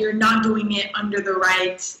side, you're not doing it under the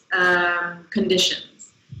right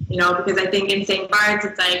conditions, because I think in St. Bart's,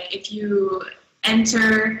 it's like if you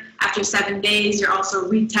enter after 7 days, you're also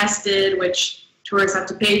retested, which tourists have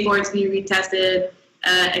to pay for to be retested,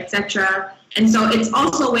 etc. And so it's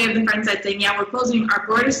also a way of the French side saying, yeah, we're closing our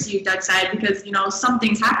borders to you, Dutch side, because,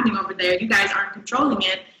 something's happening over there. You guys aren't controlling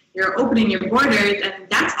it. You're opening your borders, and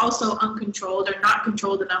that's also uncontrolled or not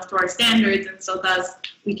controlled enough to our standards. And so thus,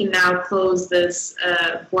 we can now close this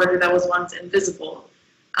border that was once invisible.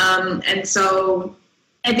 And so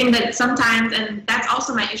I think that sometimes, and that's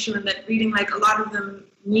also my issue in that reading like a lot of the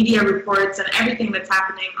media reports and everything that's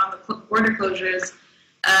happening on the border closures,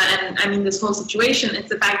 and I mean this whole situation, it's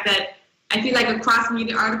the fact that I feel like across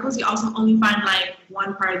media articles, you also only find like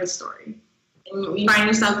one part of the story. And you find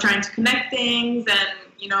yourself trying to connect things, and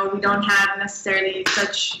we don't have necessarily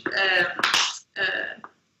such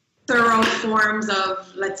thorough forms of,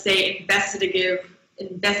 let's say, investigative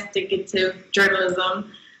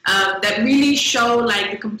journalism that really show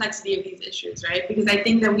like the complexity of these issues, right? Because I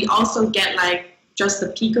think that we also get like just the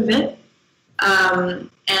peak of it,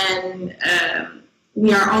 and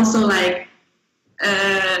we are also like,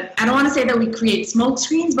 I don't want to say that we create smoke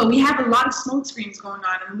screens, but we have a lot of smoke screens going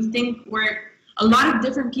on, and we think a lot of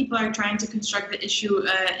different people are trying to construct the issue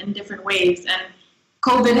in different ways. And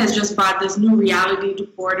COVID has just brought this new reality to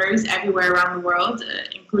borders everywhere around the world,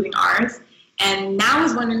 including ours. And now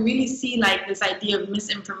is when we really see like this idea of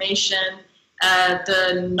misinformation,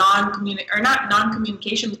 the not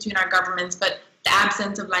non-communication between our governments, but the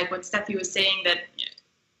absence of like what Steffi was saying, that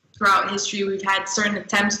throughout history we've had certain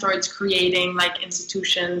attempts towards creating like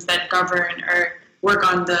institutions that govern or work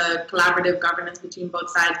on the collaborative governance between both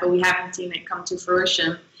sides, but we haven't seen it come to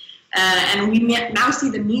fruition. And we now see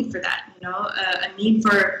the need for that, a need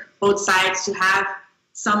for both sides to have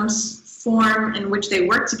some form in which they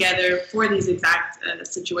work together for these exact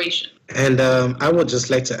situations. And I would just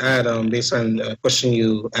like to add, based on the question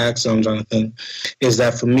you asked, Jonathan, is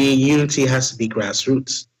that for me, unity has to be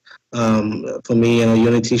grassroots. For me,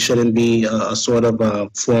 unity shouldn't be a sort of a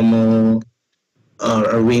formal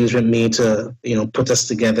arrangement made to, put us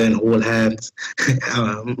together and hold hands.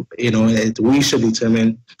 We should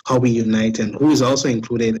determine how we unite and who is also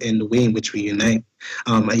included in the way in which we unite.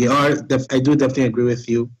 I do definitely agree with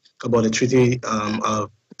you about the treaty,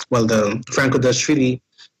 the Franco-Dutch Treaty,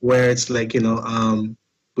 where it's like,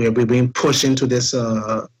 we're being pushed into this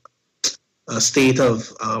state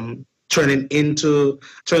of turning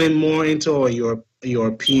more into our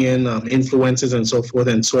European influences and so forth,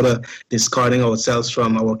 and sort of discarding ourselves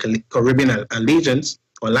from our Caribbean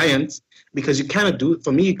alliance, because you kind of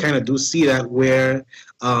do see that where,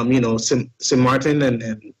 St. Martin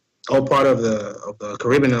and all part of the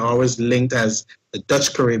Caribbean are always linked as the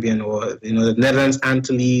Dutch Caribbean, or, the Netherlands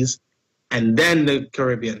Antilles, and then the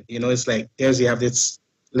Caribbean. It's like you have this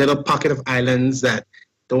little pocket of islands that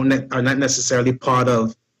are not necessarily part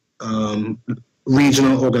of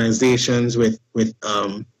regional organizations with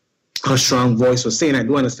a strong voice or saying. I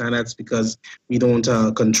do understand that's because we don't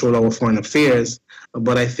control our foreign affairs,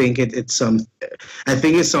 but I think it's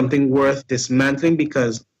something worth dismantling,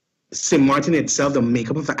 because St. Martin itself, the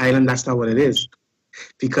makeup of the island, that's not what it is.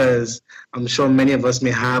 Because I'm sure many of us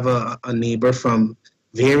may have a neighbor from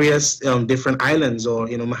various different islands, or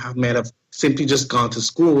might have simply just gone to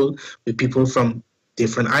school with people from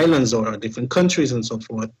different islands or different countries and so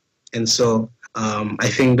forth. And so I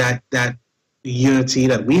think that unity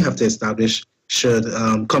that we have to establish should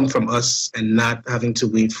come from us, and not having to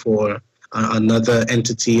wait for another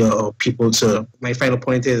entity or people to. My final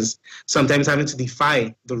point is sometimes having to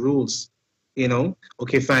defy the rules.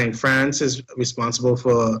 Okay, fine. France is responsible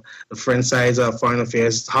for the French side's foreign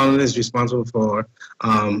affairs. Holland is responsible for,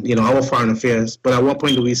 our foreign affairs. But at what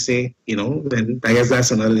point do we say, then I guess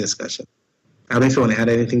that's another discussion. I don't know if you want to add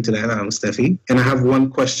anything to that, Steffi. And I have one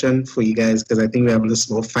question for you guys, because I think we have just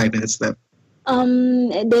about 5 minutes left.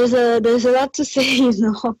 There's a lot to say,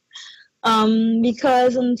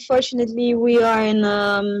 because unfortunately we are in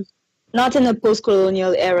not in a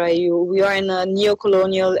post-colonial era. We are in a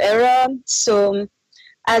neo-colonial era. So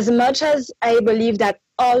as much as I believe that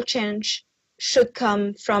all change should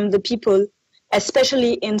come from the people,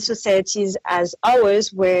 especially in societies as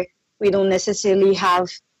ours, where we don't necessarily have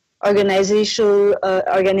organizational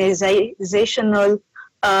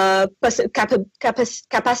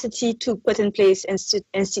capacity to put in place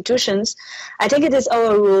institutions, I think it is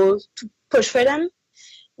our role to push for them,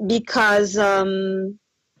 because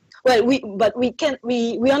we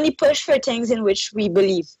only push for things in which we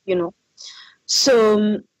believe,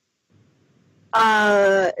 So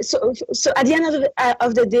at the end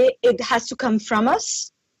of the day, it has to come from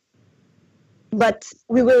us, but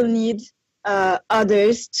we will need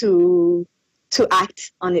others to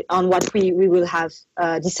act on it, on what we will have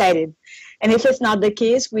decided. And if it's not the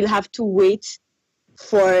case, we'll have to wait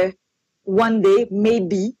for one day,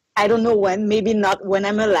 maybe, I don't know when, maybe not when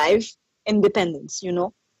I'm alive, independence,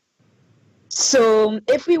 So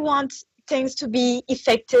if we want things to be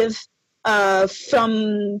effective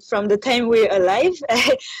from the time we're alive,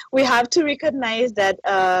 we have to recognize that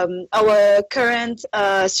our current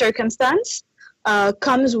circumstance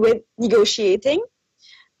comes with negotiating,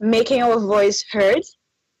 making our voice heard,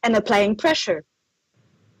 and applying pressure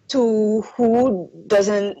to who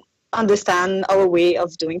doesn't understand our way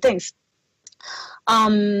of doing things. What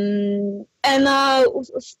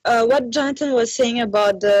Jonathan was saying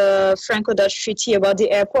about the Franco-Dutch Treaty about the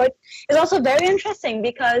airport is also very interesting,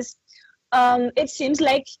 because it seems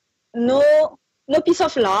like no piece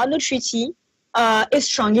of law, no treaty is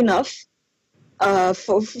strong enough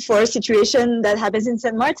for a situation that happens in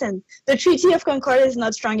St. Martin. The Treaty of Concord is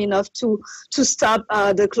not strong enough to stop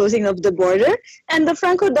the closing of the border, and the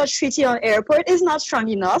Franco-Dutch Treaty on airport is not strong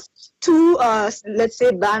enough to, let's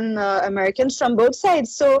say, ban Americans from both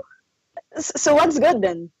sides. So what's good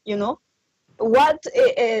then? What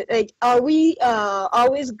are we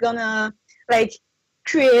always gonna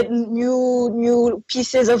create new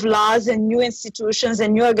pieces of laws and new institutions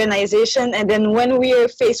and new organization, and then when we are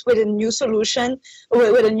faced with a new solution,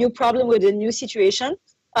 with a new problem, with a new situation,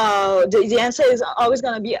 the answer is always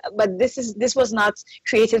going to be, but this was not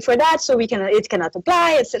created for that, so it cannot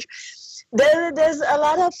apply, etc. There's a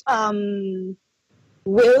lot of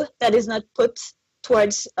will that is not put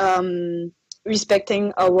towards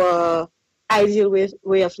respecting our ideal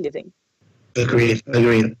way of living. Agreed.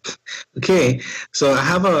 Okay, so I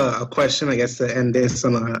have a question, I guess, to end this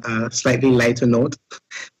on a slightly lighter note.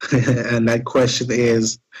 And that question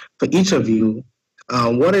is, for each of you,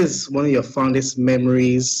 what is one of your fondest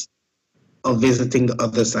memories of visiting the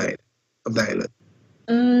other side of the island?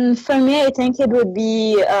 For me, I think it would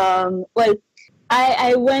be,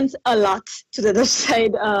 I went a lot to the Dutch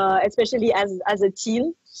side, especially as a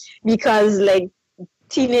teen, because like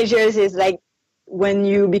teenagers is like when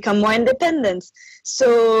you become more independent.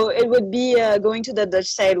 So it would be going to the Dutch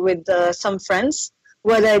side with some friends,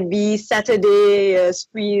 whether it be Saturday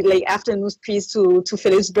spree, like afternoon sprees to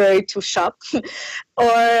Philipsburg to shop,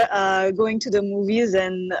 or going to the movies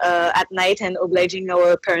and at night and obliging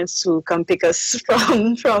our parents to come pick us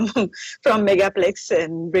from Megaplex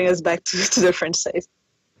and bring us back to the French side.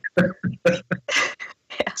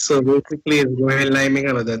 Yeah. So basically, it's going liming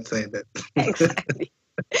on that side. Then. Exactly.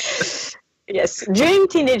 Yes, during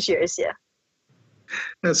teenage years, yeah.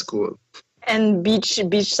 That's cool. And beach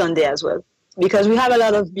Sunday as well, because we have a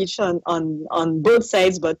lot of beach on both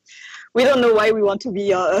sides, but we don't know why we want to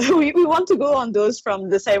be. We want to go on those from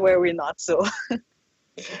the side where we're not. So.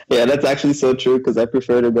 Yeah, that's actually so true because I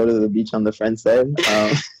prefer to go to the beach on the French side.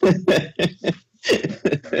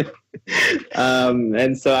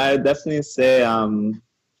 And so I would definitely say,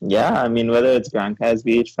 yeah, I mean, whether it's Grand Cas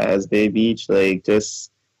Beach, Fayaz Bay Beach, like just,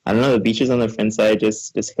 I don't know, the beaches on the French side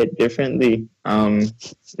just hit differently. And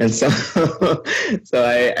so so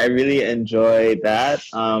I really enjoy that.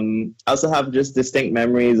 I also have just distinct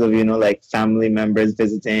memories of, like family members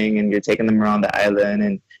visiting and you're taking them around the island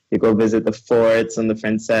and you go visit the forts on the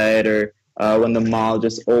French side, or when the mall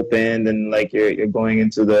just opened and like you're going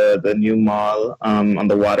into the new mall on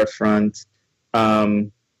the waterfront.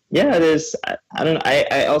 Yeah, there's, I don't know.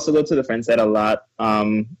 I also go to the French side a lot.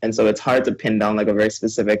 And so it's hard to pin down like a very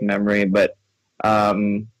specific memory, but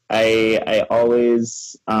I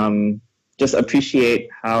always just appreciate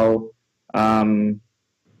how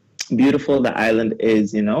beautiful the island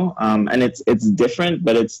is, and it's different,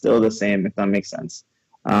 but it's still the same, if that makes sense.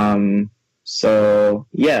 So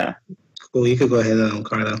yeah. Cool, you could go ahead,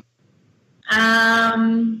 Carla.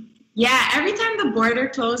 Yeah, every time the border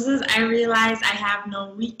closes, I realize I have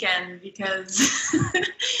no weekend because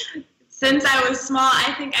since I was small,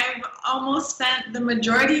 I think I've almost spent the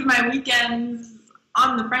majority of my weekends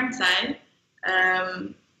on the French side.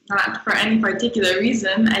 Not for any particular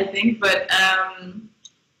reason, I think, but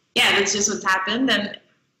yeah, that's just what's happened. And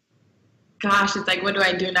gosh, it's like, what do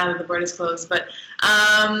I do now that the border's closed? But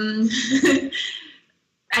I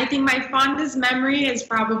think my fondest memory is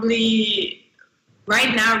probably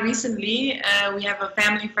right now, recently, we have a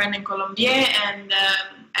family friend in Colombier, and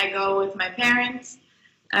I go with my parents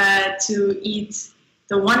to eat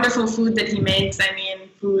the wonderful food that he makes. I mean,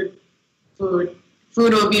 food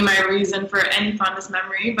will be my reason for any fondest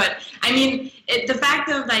memory. But I mean, the fact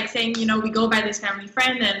of like saying, we go by this family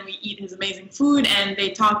friend and we eat his amazing food, and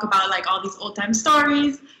they talk about like all these old time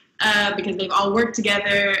stories because they've all worked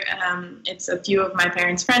together. It's a few of my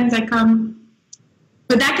parents' friends that come.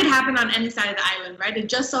 But that could happen on any side of the island, right? It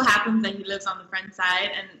just so happens that he lives on the French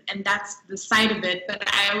side, and that's the side of it. But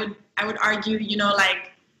I would argue,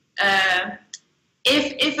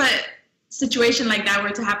 if a situation like that were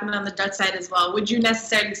to happen on the Dutch side as well, would you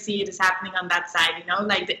necessarily see it as happening on that side?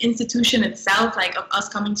 Like the institution itself, like of us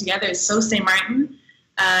coming together, is so St. Martin,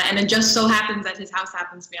 and it just so happens that his house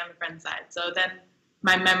happens to be on the French side. So then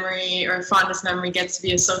my memory or fondest memory gets to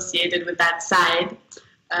be associated with that side.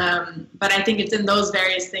 But I think it's in those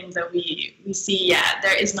various things that we see, yeah,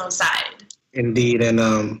 there is no side. Indeed. And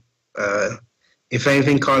if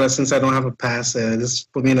anything, Carla, since I don't have a pass, just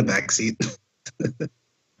put me in the back seat. I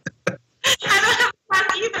don't have a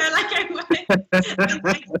pass either, like I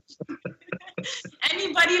would.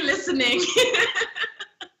 Anybody listening?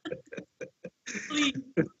 Please.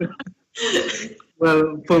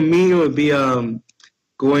 Well, for me, it would be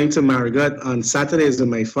going to Marigot on Saturdays with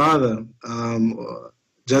my father.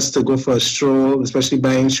 Just to go for a stroll, especially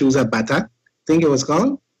buying shoes at Batak, I think it was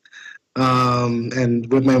called. And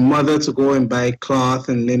with my mother to go and buy cloth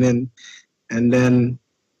and linen. And then,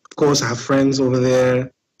 of course, I have friends over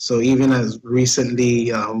there. So even as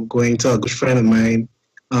recently going to a good friend of mine,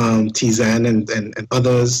 Tizan and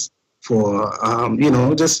others for,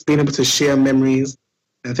 just being able to share memories.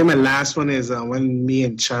 And I think my last one is when me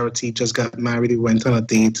and Charity just got married, we went on a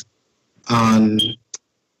date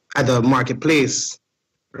at the marketplace.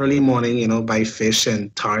 Early morning, buy fish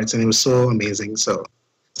and tarts, and it was so amazing. So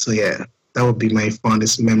yeah, that would be my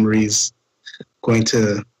fondest memories going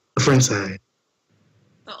to the French side.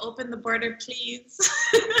 So open the border, please.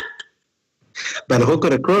 by the hook or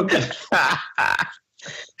the crook.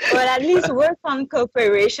 But at least work on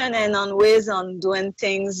cooperation and on ways on doing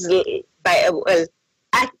things by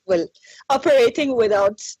operating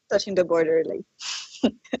without touching the border. Like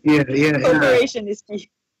cooperation is key.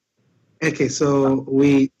 Okay, so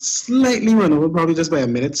we slightly run over, probably just by a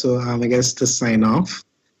minute. So I guess to sign off,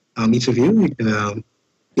 each of you can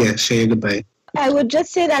share your goodbye. I would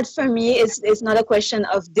just say that for me, it's not a question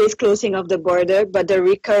of this closing of the border, but the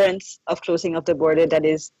recurrence of closing of the border that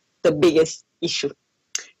is the biggest issue.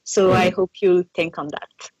 So I hope you'll think on that.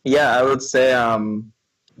 Yeah, I would say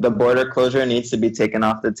the border closure needs to be taken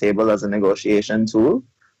off the table as a negotiation tool.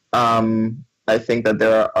 I think that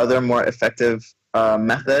there are other more effective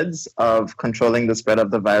methods of controlling the spread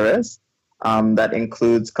of the virus that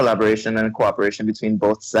includes collaboration and cooperation between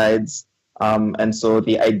both sides. And so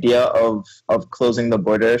the idea of closing the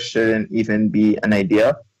border shouldn't even be an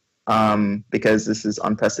idea because this is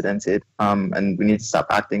unprecedented and we need to stop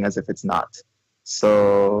acting as if it's not.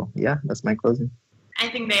 So, yeah, that's my closing. I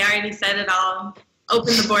think they already said it all.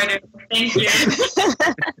 Open the border. Thank you.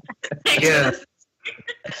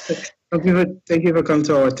 Thank you for coming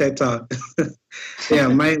to our TED Talk.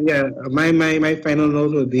 My final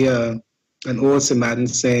note would be an old Samaritan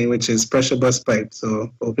saying, which is pressure bust pipe.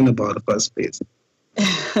 So open the border first, please.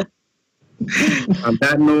 On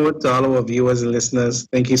that note, to all of our viewers and listeners,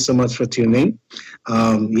 thank you so much for tuning.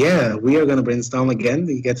 We are going to brainstorm again.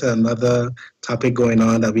 We get to another topic going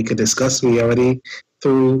on that we could discuss. We already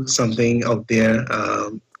threw something out there,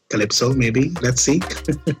 Calypso, maybe. Let's see.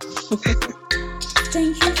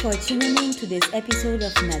 Thank you for tuning in to this episode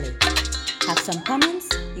of Melee. Have some comments?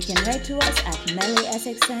 You can write to us at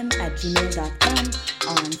meleesxm@gmail.com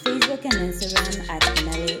or on Facebook and Instagram at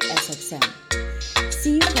meleesxm.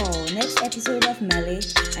 See you for our next episode of Melee,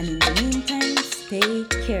 and in the